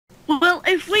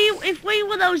Well, if we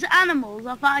were those animals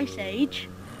of Ice Age,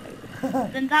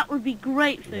 then that would be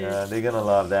great food. Yeah, they're gonna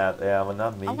love that. Yeah, but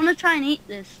not me. I want to try and eat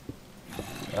this.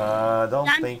 Don't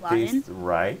think tastes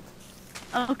right.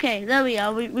 Okay, there we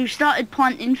are. We've started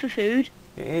planting for food.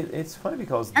 It's funny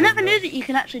because I never knew that you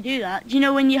could actually do that. Do you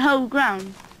know when you hoe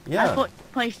ground? Yeah. I thought you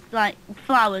placed like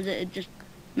flowers, it'd just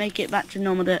make it back to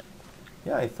normal dirt.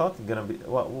 Yeah, I thought it's gonna be.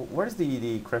 Well, where's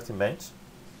the crafting bench?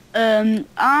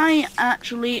 I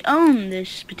actually own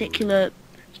this particular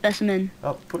specimen.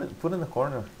 Oh, put in the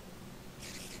corner.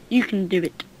 You can do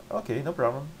it. Okay, no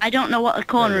problem. I don't know what a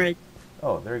corner is.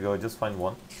 Oh, there you go. Just find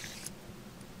one.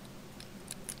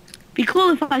 Be cool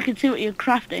if I could see what you're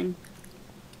crafting.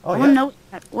 Oh, I yeah? want to know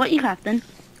what you're crafting.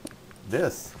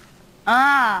 This.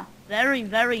 Ah, very,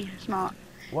 very smart.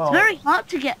 Well, it's very hard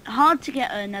to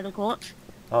get a nether quartz.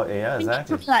 Oh, yeah, I think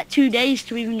exactly. it took like 2 days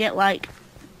to even get like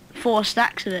 4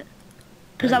 stacks of it.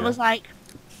 Because I was like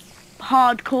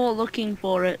hardcore looking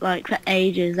for it like for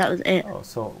ages. That was it. Oh,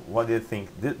 so what do you think?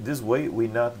 This way we're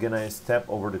not gonna step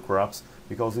over the crops,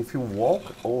 because if you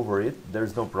walk over it,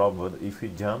 there's no problem. But if you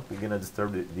jump, you're gonna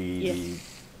disturb the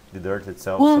dirt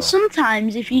itself. Well, so.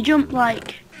 sometimes if you jump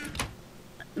like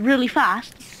really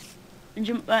fast and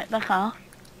jump right back off.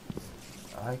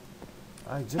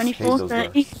 I just 24, hate those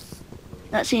 30. doors.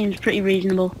 That seems pretty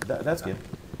reasonable. That's good.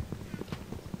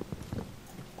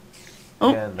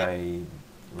 Oh, And I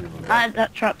removed I that. have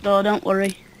that trapdoor, don't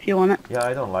worry if you want it. Yeah,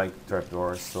 I don't like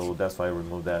trapdoors, so that's why I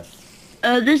removed that.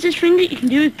 There's this thing that you can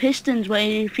do with pistons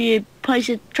where if you place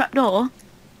a trapdoor,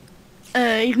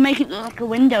 you can make it look like a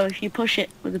window if you push it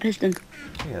with a piston.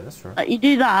 Yeah, that's true. You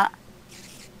do that.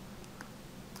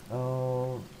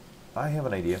 Oh, I have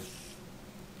an idea.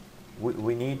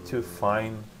 We need to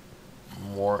find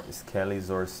more skellies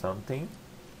or something,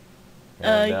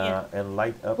 and, yeah. and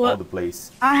light up Well, all the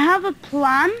place. I have a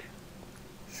plan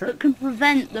Sure. that can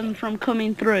prevent them from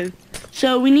coming through.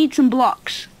 So we need some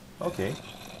blocks. Okay.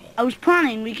 I was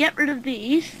planning we get rid of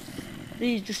these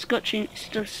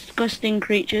disgusting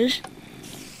creatures.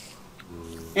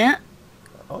 Yeah.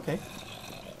 Okay.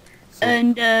 So,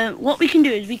 And what we can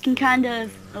do is we can kind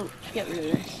of let's get rid of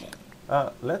this.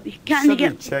 should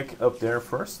we check up there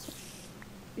first?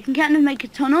 We can kind of make a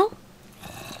tunnel,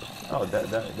 Oh,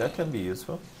 that can be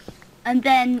useful. and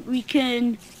then we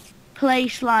can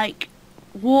place like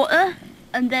water,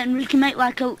 and then we can make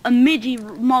like a midi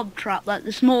mob trap, like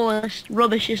the smallest,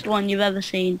 rubbishest one you've ever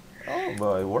seen. Oh,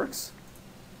 well, it works.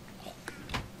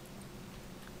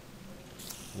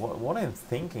 What I'm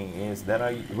thinking is that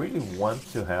I really want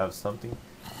to have something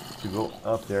to go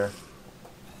up there.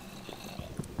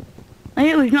 I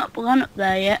think we've not gone up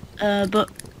there yet, but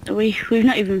we've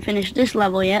not even finished this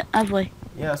level yet, have we?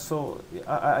 Yeah, so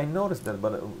I noticed that,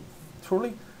 but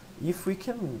truly, if we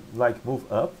can like move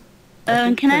up, I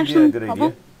think Can I it have be some a good cobble?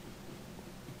 idea.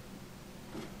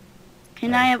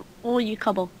 Can I have all your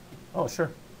cobble? Oh,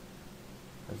 sure.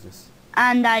 Let's just.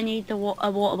 And I need a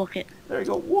water bucket. There you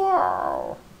go.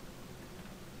 Wow.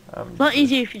 It's a lot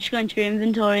easier if you just go into your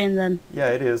inventory and then. Yeah,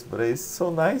 it is, but it's so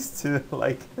nice to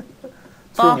like to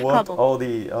Barf want cobble. all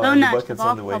the So nice to buckets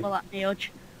on the barf way. cobble at me, Udge.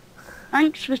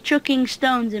 Thanks for chucking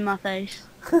stones in my face.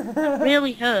 That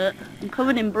really hurt. I'm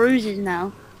covered in bruises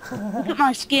now. Look at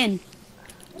my skin.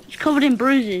 It's covered in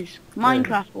bruises.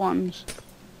 Minecraft ones.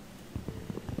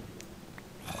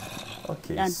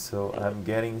 Okay, Done. so I'm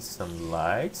getting some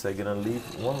lights. I'm gonna leave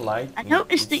one light. I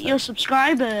noticed that your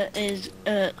subscribers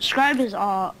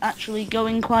are actually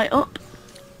going quite up.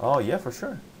 Oh yeah, for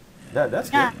sure.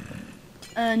 That's Yeah. good.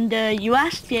 And you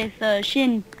asked if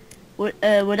Shin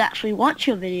would actually watch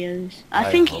your videos. I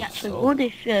I think he hope actually so.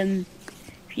 would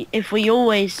if we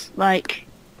always like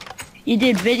you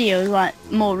did videos like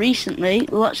more recently.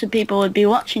 Lots of people would be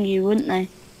watching you, wouldn't they?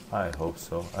 I hope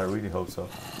so. I really hope so.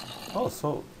 Oh,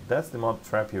 so that's the mob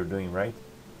trap you're doing, right?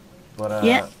 But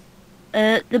Yeah.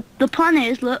 The plan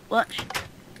is, look, watch.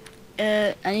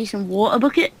 I need some water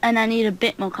bucket and I need a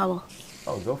bit more cobble.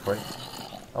 Oh, go for it.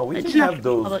 Oh, we It's can not have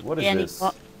those. cobble, What is yeah, I need this?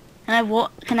 what? Can I have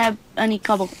what? Can I have any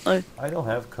cobble? Oh. I don't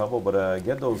have cobble, but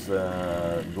get those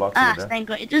blocks Ah, over there. thank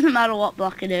God. It doesn't matter what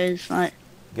block it is. Like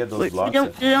Get those we blocks.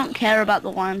 we don't care about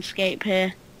the landscape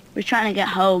here. We're trying to get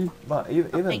home. But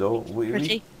even though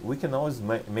pretty. we can always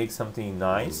make something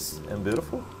nice and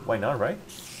beautiful. Why not, right?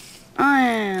 Oh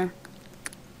yeah.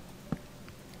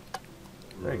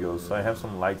 There you go. So I have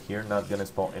some light here. Not gonna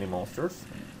spawn any monsters.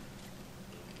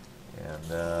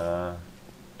 And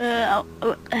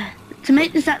To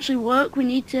make this actually work, we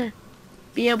need to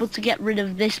be able to get rid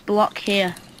of this block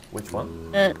here. which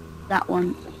one? That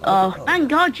one. Oh, oh. thank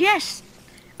God, yes!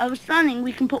 I was planning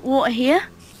we can put water here,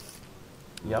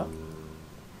 Yeah.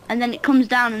 and then it comes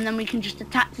down, and then we can just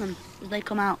attack them as they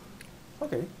come out.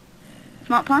 Okay.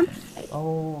 Smart plan?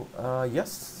 Oh,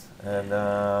 yes. And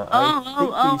Oh,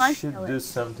 I I think we should do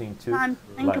something too. Time to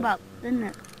think about, didn't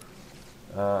it?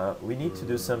 We need to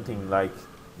do something like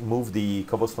move the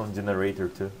cobblestone generator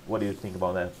too. What do you think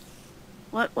about that?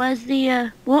 Where's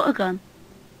the water gun?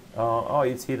 Oh,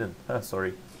 it's hidden.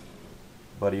 Sorry.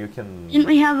 But you can... Didn't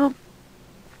we have a...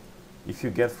 If you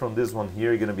get from this one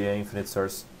here, you're gonna be an infinite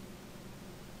source.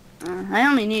 I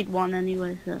only need one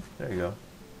anyway, so... There you go.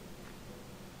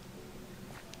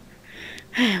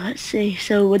 Let's see,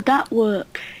 so would that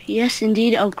work? Yes,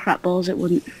 indeed. Oh, crap balls, it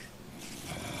wouldn't.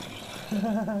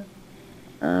 There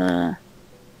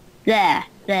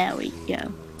we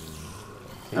go.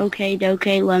 Okay,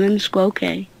 dokey, lemon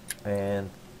squokey. And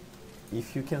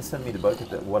if you can send me the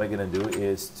bucket, what I'm gonna do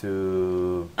is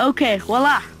to... Okay,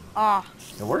 voila. Ah.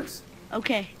 It works?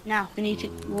 Okay, now we need to...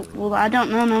 Well, I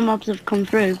don't know, no mobs have come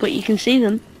through, but you can see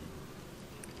them.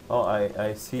 Oh,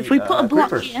 I see. If we put a block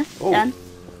creeper. here, oh. Dan.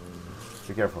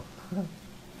 Be careful.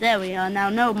 There we are. Now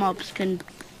no mobs can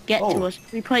get to us.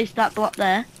 We place that block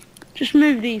there. Just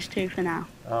move these two for now.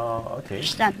 Okay.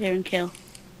 Just stand here and kill.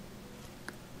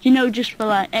 You know, just for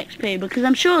like XP, because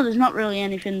I'm sure there's not really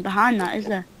anything behind that, is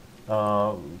there?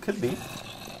 Could be.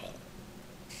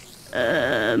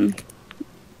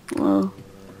 Well.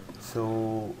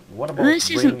 So what about This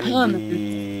isn't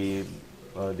bringing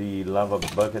the lava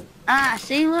bucket? Ah,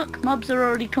 see, look, mobs are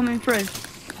already coming through.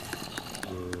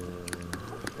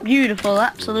 Beautiful,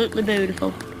 absolutely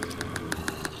beautiful.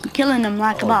 I'm killing them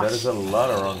like a boss. There's a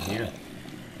lot around here.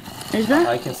 Is there?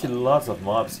 I can see lots of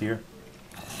mobs here.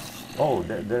 Oh,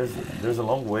 there's a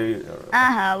long way.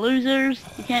 Aha, losers!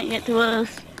 You can't get to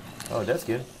us. Oh, that's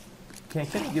good. Can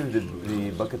you give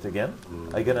the bucket again?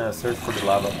 I'm gonna search for the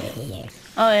lava.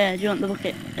 Oh yeah, do you want the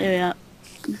bucket? Here we are.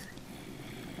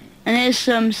 And here's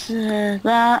some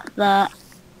that.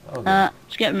 Okay.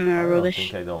 Just get rid of my rubbish. I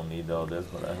think I don't need all this,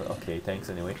 but okay, thanks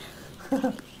anyway.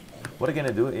 What I'm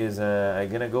gonna do is I'm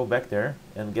gonna go back there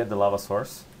and get the lava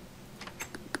source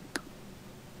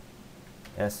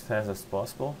as fast as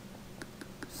possible,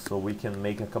 so we can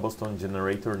make a cobblestone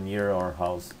generator near our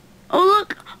house. Oh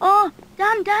look! Oh,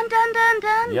 Dan!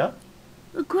 Yeah?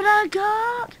 Look what I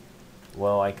got!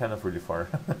 Well, I kind of really far.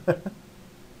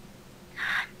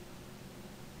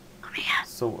 Come here.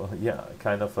 So yeah,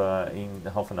 kind of in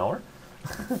half an hour.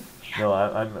 No,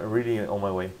 I'm really on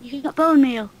my way. You got bone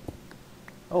meal.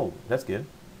 Oh, that's good.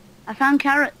 I found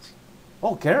carrots.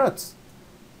 Oh, carrots!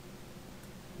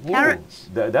 Whoa, Carrots.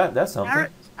 That's something.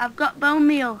 Carrots. I've got bone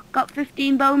meal. Got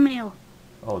 15 bone meal.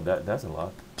 Oh, that's a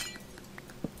lot.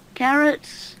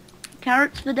 Carrots.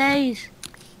 Carrots for days.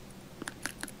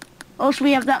 Also,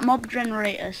 we have that mob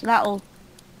generator, so that'll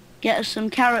get us some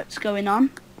carrots going on.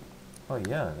 Oh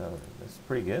yeah, that's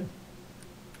pretty good.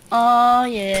 Oh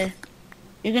yeah.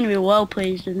 You're gonna be well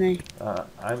pleased with me. I'm...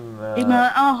 You're gonna be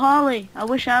like, oh Harley, I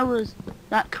wish I was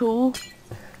that cool.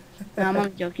 No, I'm only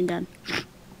joking, Dan.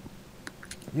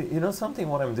 You know something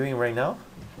what I'm doing right now?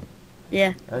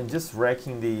 Yeah. I'm just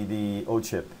wrecking the old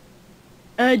chip.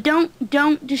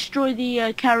 Don't destroy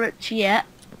the carrots yet,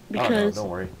 because no,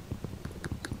 don't worry.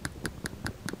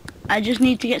 I just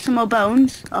need to get some more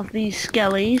bones off these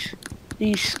skellies,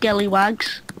 these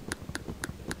skellywags,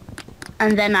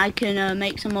 and then I can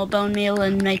make some more bone meal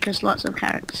and make us lots of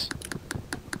carrots.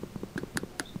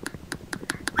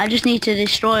 I just need to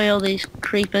destroy all these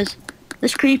creepers.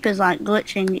 This creeper's like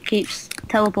glitching, it keeps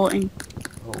teleporting.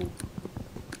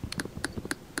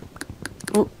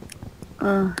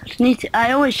 Just need to,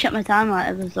 I always check my timer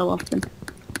ever so often.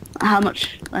 How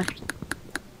much left?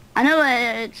 I know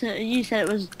you said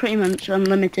it was pretty much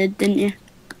unlimited, didn't you?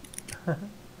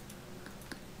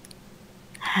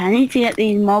 I need to get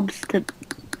these mobs to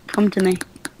come to me.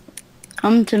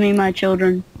 Come to me, my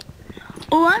children.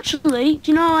 Oh, actually,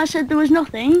 do you know I said there was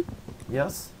nothing?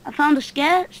 Yes? I found a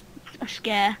staircase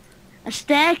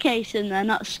in there,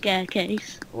 not a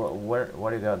scarecase. Well,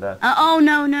 where you got that? Oh,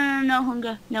 no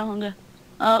hunger, no hunger.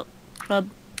 Oh, crab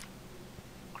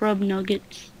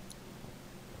nuggets.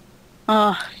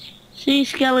 Oh, see,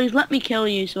 skellies, let me kill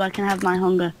you so I can have my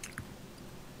hunger.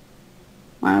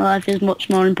 My life is much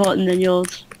more important than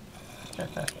yours.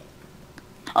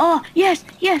 Oh, yes,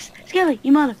 Skelly,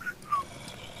 you mother.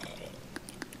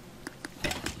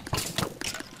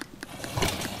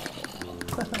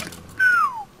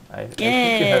 I think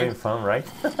you're having fun, right?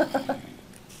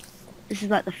 This is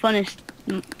like the funnest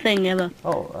thing ever.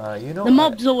 Oh, you know... The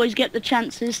mobs always get the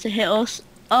chances to hit us.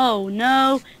 Oh,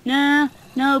 no,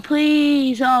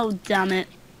 please. Oh, damn it.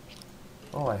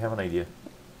 Oh, I have an idea.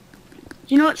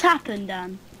 Do you know what's happened,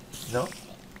 Dan? No?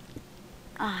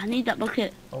 Ah, I need that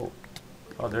bucket. Oh,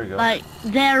 oh, there you go. Like,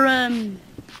 they're,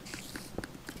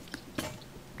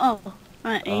 Oh,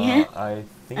 right, are you here? I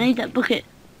think I need that bucket.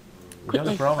 the only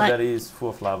Quickly. problem Like, that is full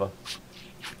of lava.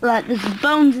 like, there's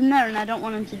bones in there and I don't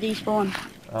want them to despawn.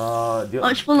 Oh,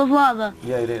 it's full of lava.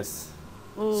 Yeah, it is.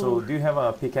 Ooh. So, do you have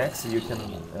a pickaxe you can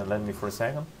lend me for a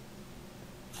second?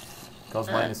 Because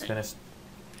mine is finished.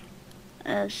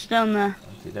 It's down there.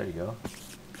 Okay, there you go.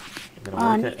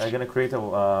 I'm gonna create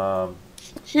a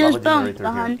See those lava bones generator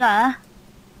behind here. there?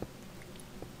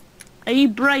 Are you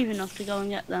brave enough to go and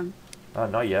get them?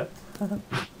 Not yet.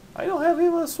 I don't have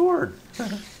even a sword.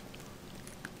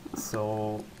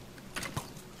 So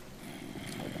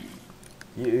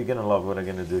you're gonna love what I'm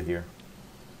gonna do here.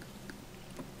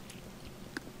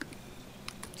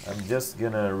 I'm just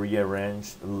gonna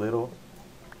rearrange a little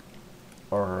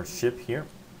our ship here.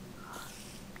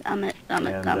 Damn it, damn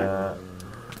it, And, damn it.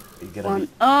 you're gonna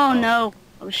Oh no,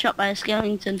 I was shot by a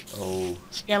skeleton. Oh.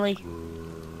 Skelly.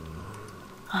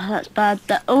 Oh, that's bad.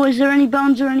 Oh, is there any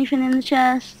bones or anything in the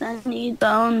chest? I need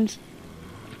bones.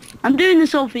 I'm doing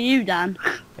this all for you, Dan.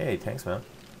 Hey, thanks, man.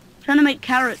 Trying to make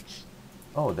carrots.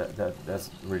 Oh,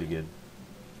 that's really good.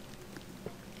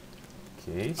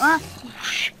 Okay. Ah.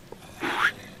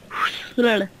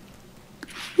 So,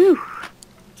 Whew.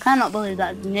 Cannot believe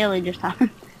that nearly just happened.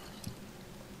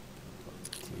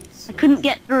 okay, so I couldn't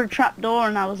get through a trap door,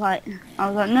 and I was like,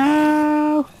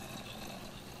 no.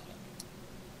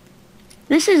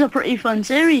 This is a pretty fun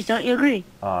series, don't you agree?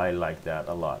 I like that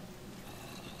a lot.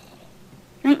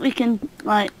 I think we can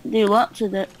like do lots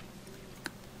of it.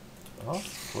 Oh,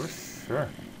 for sure.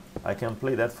 I can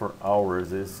play that for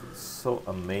hours. It's so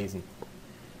amazing.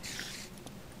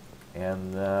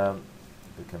 And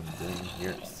look, I'm doing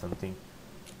here something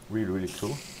really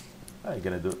cool. I'm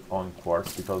gonna do it on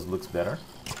quartz because it looks better.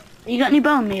 You got any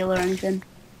bone meal or anything?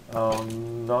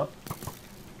 Not.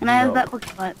 Can I have No. that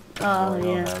bucket pipe? Oh, I don't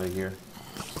yeah. have it here.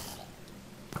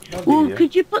 No big Well, deal.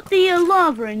 could you put the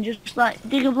lava in, just like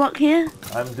dig a block here?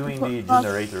 I'm doing the Put-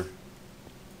 generator.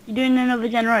 You're doing another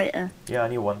generator. Yeah, I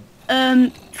need one.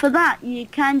 For that you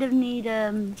kind of need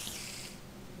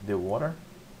The water?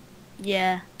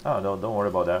 yeah. Oh, no, don't worry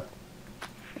about that.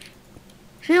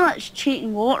 I feel like it's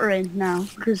cheating water in now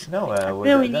because No, I well,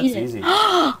 really that's need it. easy.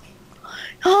 Oh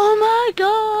my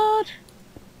god!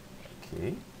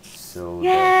 Okay, so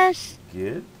Yes. that's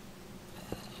good.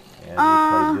 And if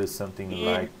I do something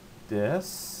yeah. like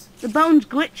this. The bones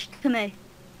glitched to me.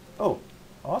 Oh,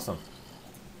 awesome.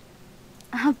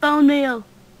 I have bone meal.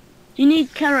 Do you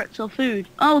need carrots or food?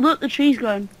 Oh look, the tree's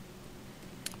grown.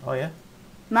 Oh yeah.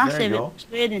 Massive. There you go. It's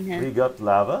weird in here. We got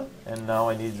lava, and now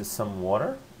I need some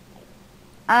water.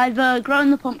 I've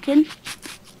grown the pumpkin.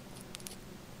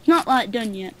 It's not like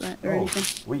done yet, or anything.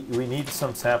 We need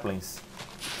some saplings.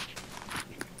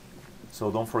 So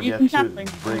don't forget can to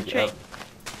saplings on the break tree. up.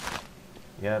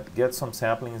 Yeah, get some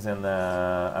saplings, and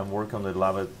I'm working on the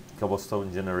lava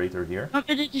cobblestone generator here. Want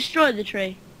me to destroy the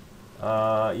tree?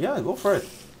 Yeah, go for it.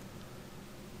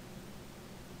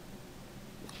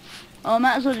 Oh, I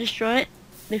might as well destroy it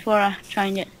before I try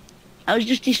and get... I was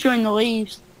just destroying the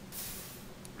leaves.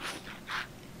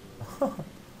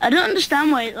 I don't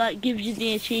understand why it like gives you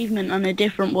the achievement on a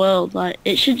different world. Like,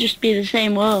 it should just be the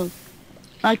same world.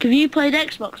 Like, have you played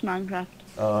Xbox Minecraft?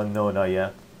 No, not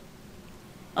yet.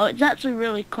 Oh, it's actually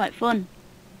really quite fun.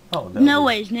 Oh, No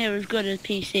way it's near as good as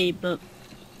PC, but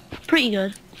pretty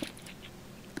good.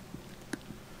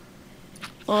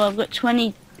 Oh, I've got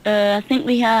 20... I think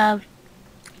we have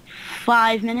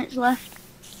 5 minutes left.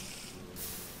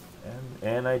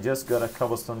 And I just got a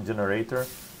cobblestone generator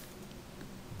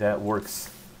that works.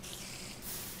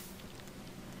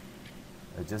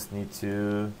 I just need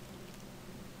to...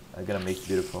 I gotta make it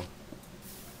beautiful.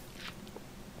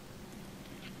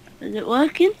 Is it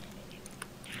working?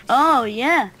 Oh,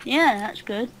 yeah. Yeah, that's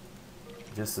good.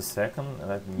 Just a second.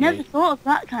 Let me Never make... thought of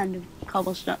that kind of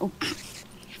cobblestone. Oh.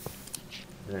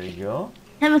 There you go.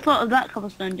 Never thought of that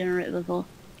cobblestone generator before.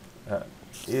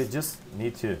 You just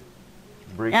need to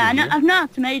break Yeah, it here. I've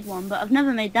not made one, but I've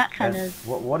never made that kind And of...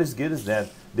 what is good is that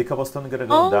the cobblestone is gonna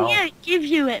go down. Oh, yeah, it gives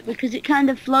you it because it kind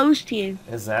of flows to you.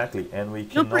 Exactly, and we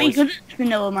You're can pretty always... good at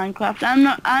vanilla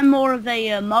Minecraft. I'm more of a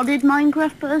modded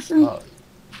Minecraft person.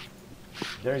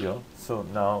 There you go. So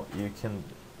now you can...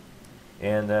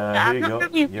 And I'm here you not go.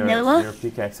 really vanilla. Your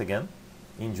pickaxe again.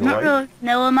 Enjoy. Not really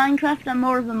vanilla Minecraft, I'm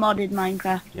more of a modded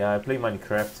Minecraft. Yeah, I play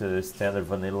Minecraft standard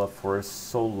vanilla for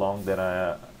so long that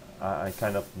I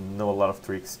kind of know a lot of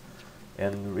tricks,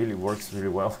 and really works really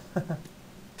well.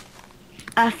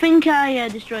 I think I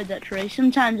destroyed that tree.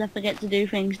 Sometimes I forget to do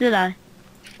things, did I?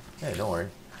 Hey, don't worry.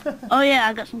 Oh yeah,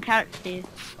 I got some carrots here.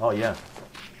 Oh yeah.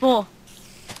 4.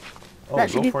 Oh, That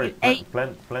should go give for you it.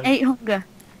 Plant. 8 hunger.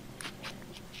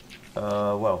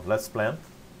 Well, let's plant.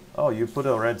 Oh, you put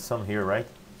already some here, right?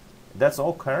 That's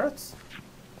all carrots?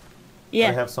 Yeah.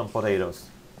 I have some potatoes.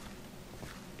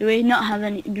 Do we not have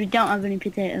any? We don't have any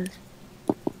potatoes.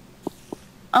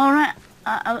 All right.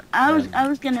 I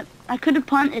was gonna. I could have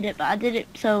planted it, but I did it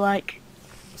so like.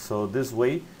 So this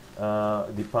way,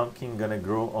 the pumpkin gonna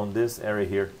grow on this area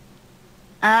here.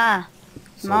 Ah.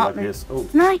 So Smart. like this. Oh,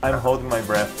 Nice. I'm holding my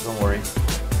breath. Don't worry.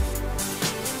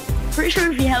 Pretty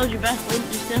sure if you held your breath, wouldn't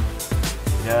you still?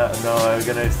 Yeah, no, I'm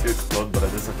gonna still explode, but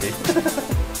that's okay.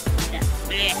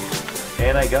 Yeah.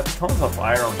 And I got tons of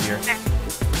iron here.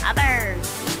 Other.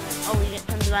 Oh, we get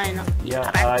tons of iron.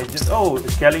 Yeah, I just. Oh,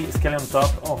 Skelly on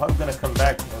top. Oh, how am I gonna come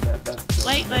back? Oh, that's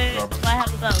Wait. Do I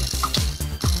have a bow?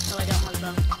 No, I don't have a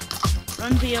bow.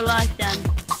 Run for your life, Dan.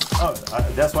 Oh,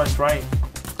 that's what I'm trying.